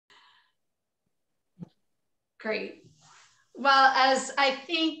Great. Well, as I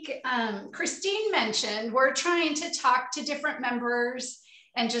think Christine mentioned, we're trying to talk to different members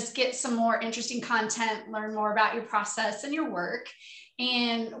and just get some more interesting content, learn more about your process and your work.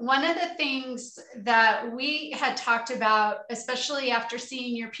 And one of the things that we had talked about, especially after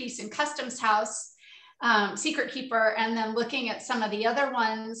seeing your piece in Customs House, Secret Keeper, and then looking at some of the other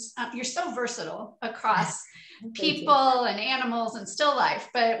ones, you're so versatile across people and animals and still life.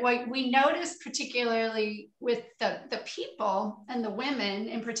 But what we noticed particularly with the people and the women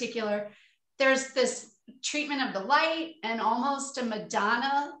in particular, there's this treatment of the light and almost a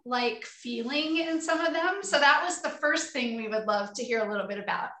Madonna-like feeling in some of them. So that was the first thing we would love to hear a little bit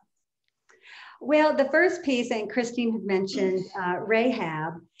about. Well, the first piece, and Christine had mentioned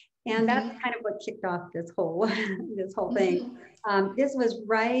Rahab, and that's kind of what kicked off this whole thing. This was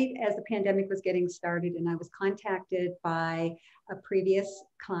right as the pandemic was getting started, and I was contacted by a previous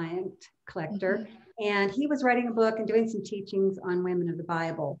client collector, and he was writing a book and doing some teachings on women of the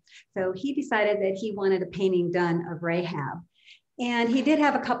Bible. So he decided that he wanted a painting done of Rahab. And he did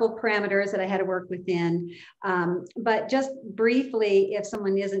have a couple parameters that I had to work within. But just briefly, if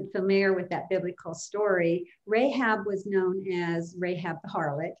someone isn't familiar with that biblical story, Rahab was known as Rahab the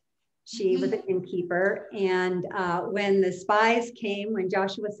harlot. She was an innkeeper. And when the spies came, when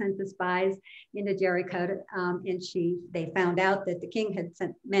Joshua sent the spies into Jericho, and they found out that the king had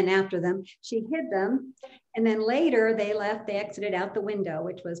sent men after them, she hid them. And then later they exited out the window,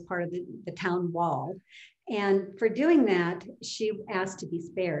 which was part of the town wall. And for doing that, she asked to be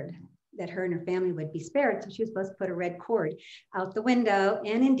spared, that her and her family would be spared. So she was supposed to put a red cord out the window.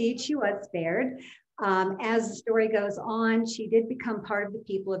 And indeed, she was spared. As the story goes on, she did become part of the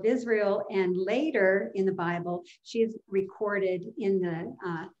people of Israel. And later in the Bible, she is recorded in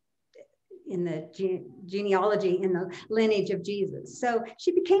the genealogy, in the lineage of Jesus. So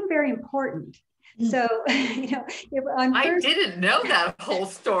she became very important. So, I didn't know that whole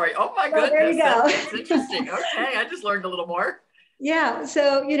story. Oh my goodness. There you go. That's interesting. Okay. I just learned a little more. Yeah.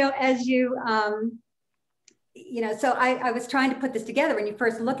 So, as you, so I was trying to put this together. When you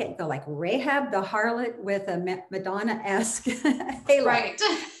first look at it, go like Rahab the harlot with a Madonna-esque halo. Right.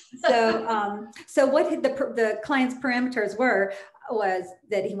 So what the client's parameters was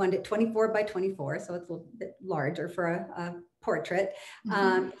that he wanted it 24 by 24. So it's a little bit larger for a portrait.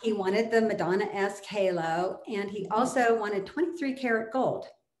 He wanted the Madonna-esque halo, and he also wanted 23 karat gold.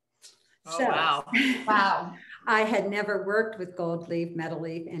 Oh, so, wow. Wow. I had never worked with gold leaf, metal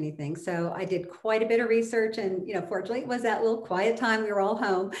leaf, anything. So I did quite a bit of research, and, fortunately it was that little quiet time. We were all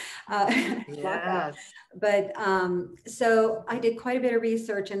home. Yes. But so I did quite a bit of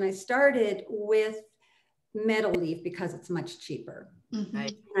research, and I started with metal leaf because it's much cheaper.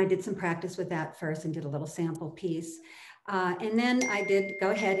 Right. And I did some practice with that first and did a little sample piece. And then I did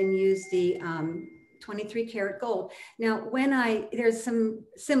go ahead and use the 23 karat gold. Now, there's some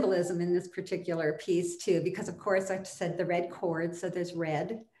symbolism in this particular piece too, because of course I said the red cord. So there's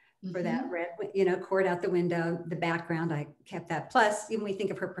red for that red, cord out the window, the background, I kept that. Plus, when we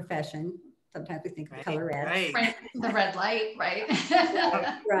think of her profession, sometimes we think of the color red. Right. The red light, right?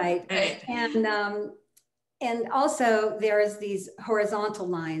 Right. And also there's these horizontal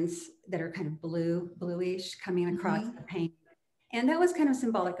lines that are kind of bluish coming across the paint. And that was kind of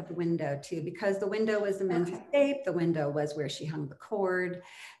symbolic of the window too, because the window was the men's escape. The window was where she hung the cord.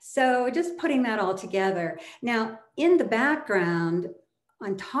 So just putting that all together. Now in the background,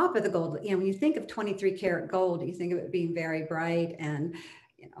 on top of the gold, when you think of 23 karat gold, you think of it being very bright and,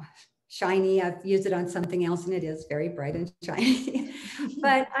 shiny. I've used it on something else and it is very bright and shiny.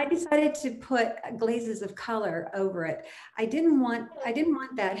 But I decided to put glazes of color over it. I didn't want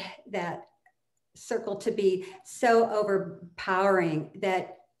that circle to be so overpowering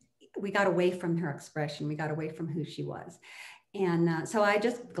that we got away from her expression. We got away from who she was. And so I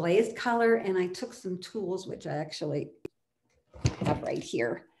just glazed color, and I took some tools, which I actually have right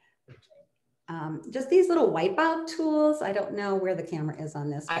here. Just these little wipeout tools. I don't know where the camera is on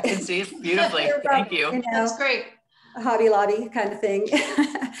this. I can see it beautifully. Thank you. That's great. Hobby Lobby kind of thing.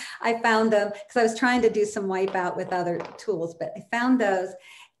 I found them because I was trying to do some wipeout with other tools, but I found those,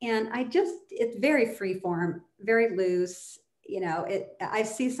 and it's very free form, very loose. I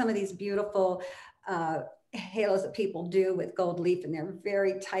see some of these beautiful halos that people do with gold leaf, and they're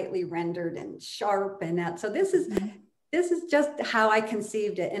very tightly rendered and sharp and that. So this is just how I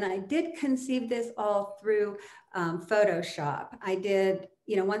conceived it. And I did conceive this all through Photoshop. I did,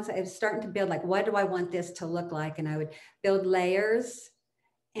 once I was starting to build, like, what do I want this to look like? And I would build layers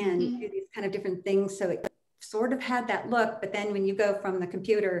and do these kind of different things. So it sort of had that look, but then when you go from the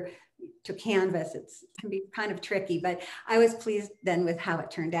computer, to canvas, it can be kind of tricky, but I was pleased then with how it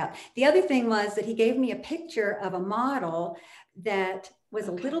turned out. The other thing was that he gave me a picture of a model that was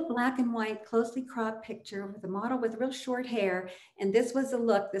a little black and white, closely cropped picture with a model with real short hair. And this was the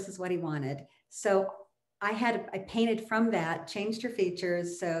look, this is what he wanted. So I painted from that, changed her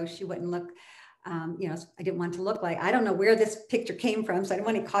features so she wouldn't look, you know, I didn't want to look like, I don't know where this picture came from, so I didn't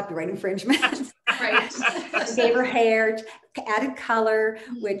want any copyright infringement. Right. Gave her hair, added color,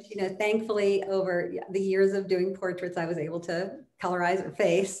 which, you know, thankfully over the years of doing portraits, I was able to colorize her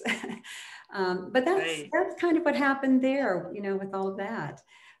face. But that's kind of what happened there, you know, with all of that.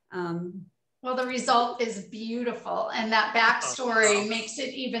 Well, the result is beautiful, and that backstory makes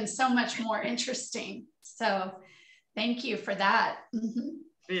it even so much more interesting. So thank you for that.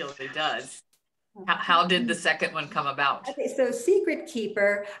 Really does. How did the second one come about? Okay, so Secret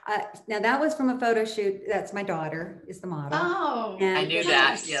Keeper. Now that was from a photo shoot. That's my daughter is the model. Oh, and I knew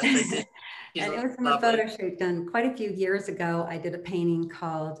that. Yes, I did. And it was from a photo shoot done quite a few years ago. I did a painting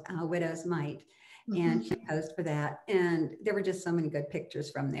called Widow's Mite, and she posed for that. And there were just so many good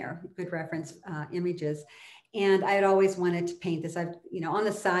pictures from there, good reference images. And I had always wanted to paint this. I've, you know, on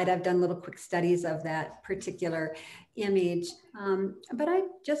the side, I've done little quick studies of that particular image. But I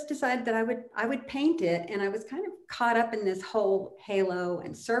just decided that I would paint it. And I was kind of caught up in this whole halo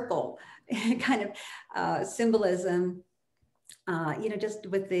and circle kind of symbolism, you know, just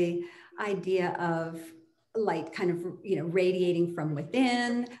with the idea of light kind of, you know, radiating from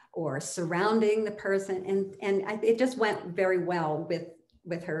within or surrounding the person. And it just went very well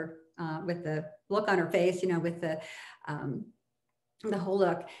with her, with the look on her face, you know, with the whole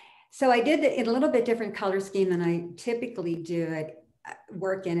look. So I did it in a little bit different color scheme than I typically do it,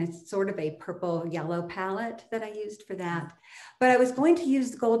 work in. It's sort of a purple yellow palette that I used for that. But I was going to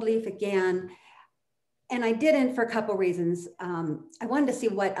use the gold leaf again, and I didn't for a couple reasons. I wanted to see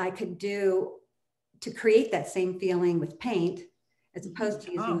what I could do to create that same feeling with paint as opposed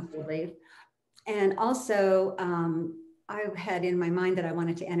to using gold leaf. And also, I had in my mind that I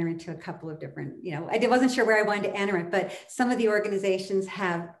wanted to enter into a couple of different, you know, I wasn't sure where I wanted to enter it, but some of the organizations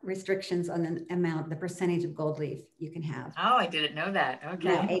have restrictions on the amount, the percentage of gold leaf you can have. Oh, I didn't know that. Okay.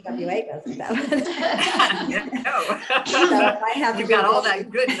 No, AWA doesn't know. So you've got all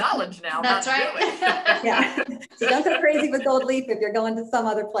that good knowledge now. That's right. Yeah. So don't go crazy with gold leaf if you're going to some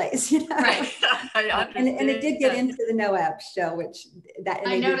other place, you know? Right. And it did get into the NOAB show, which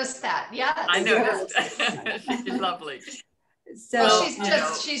I noticed that. Yeah. I noticed. She's lovely. So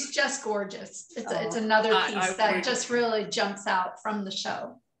well, she's just gorgeous. It's another piece that just really jumps out from the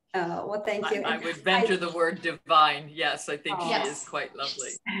show. Oh, well, thank you. I would venture the word divine. Yes, I think she is quite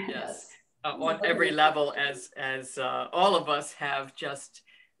lovely. Yes, on every level, as all of us have just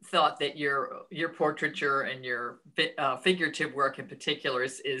thought that your portraiture and your figurative work in particular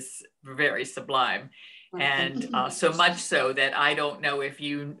is very sublime. And so much so that I don't know if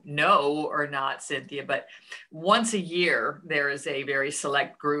you know or not, Cynthia, but once a year, there is a very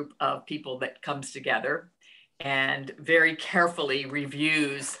select group of people that comes together and very carefully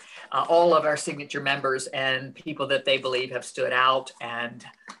reviews all of our signature members and people that they believe have stood out and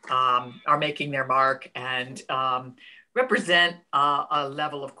are making their mark and represent a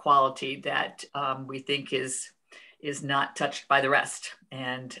level of quality that we think is not touched by the rest.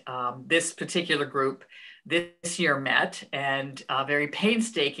 And this particular group this year met and very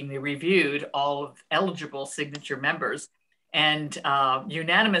painstakingly reviewed all of eligible signature members and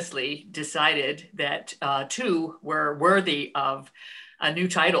unanimously decided that two were worthy of a new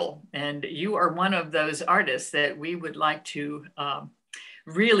title. And you are one of those artists that we would like to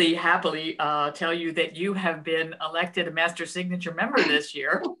really happily tell you that you have been elected a master signature member this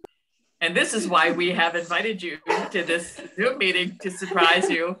year. And this is why we have invited you to this Zoom meeting to surprise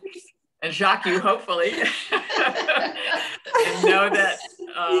you and shock you, hopefully, and know that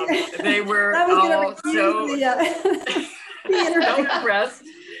they were all so impressed.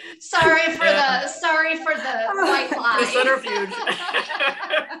 Sorry for the white lie. The centrifuge.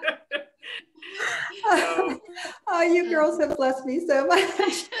 Oh, you girls have blessed me so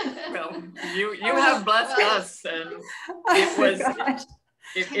much. Well, you have blessed us, and it was.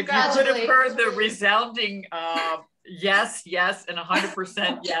 If you could have heard the resounding yes, and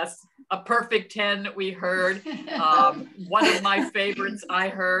 100% yes, a perfect 10 we heard. One of my favorites I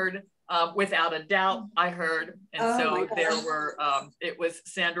heard, without a doubt I heard. And so there were, it was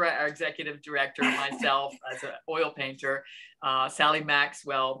Sandra, our executive director, myself as an oil painter, Sally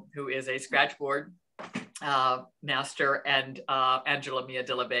Maxwell, who is a scratchboard master, and Angela Mia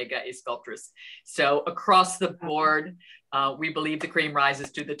de la Vega, a sculptress. So across the board, we believe the cream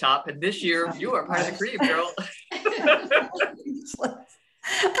rises to the top. And this year, you are part of the cream, girl.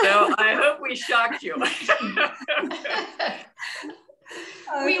 So I hope we shocked you.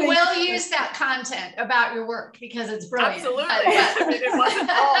 We will use that content about your work because it's brilliant. Absolutely. I mean, it wasn't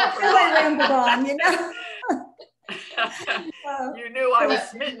all for I rambled on, you know. You knew I was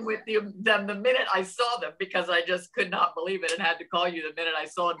smitten with them the minute I saw them, because I just could not believe it and had to call you the minute I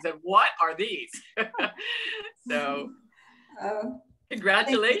saw them and said, what are these? So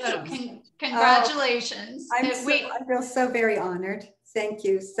congratulations. So, congratulations. I feel so very honored. Thank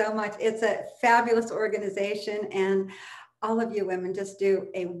you so much. It's a fabulous organization, and all of you women just do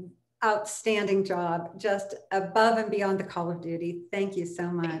an outstanding job, just above and beyond the call of duty. Thank you so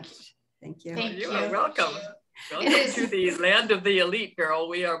much. Thank you. Thank you. You're welcome. Welcome to the land of the elite, girl.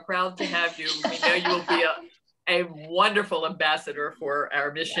 We are proud to have you. We know you will be a wonderful ambassador for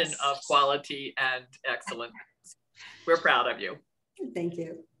our mission of quality and excellence. We're proud of you. Thank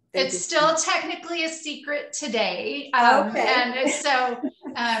you. It's still technically a secret today. Okay. And so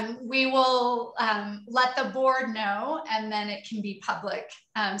we will let the board know, and then it can be public.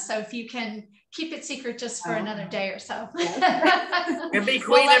 So if you can keep it secret just for another day or so. You'll be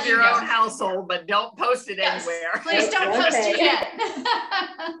queen of your own household, but don't post it anywhere. Please don't post it yet.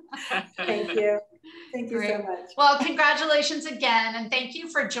 Thank you. Thank you so much. Well, congratulations again. And thank you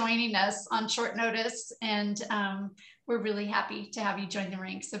for joining us on short notice. And we're really happy to have you join the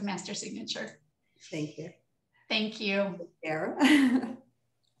ranks of Master Signature. Thank you. Thank you. Sarah.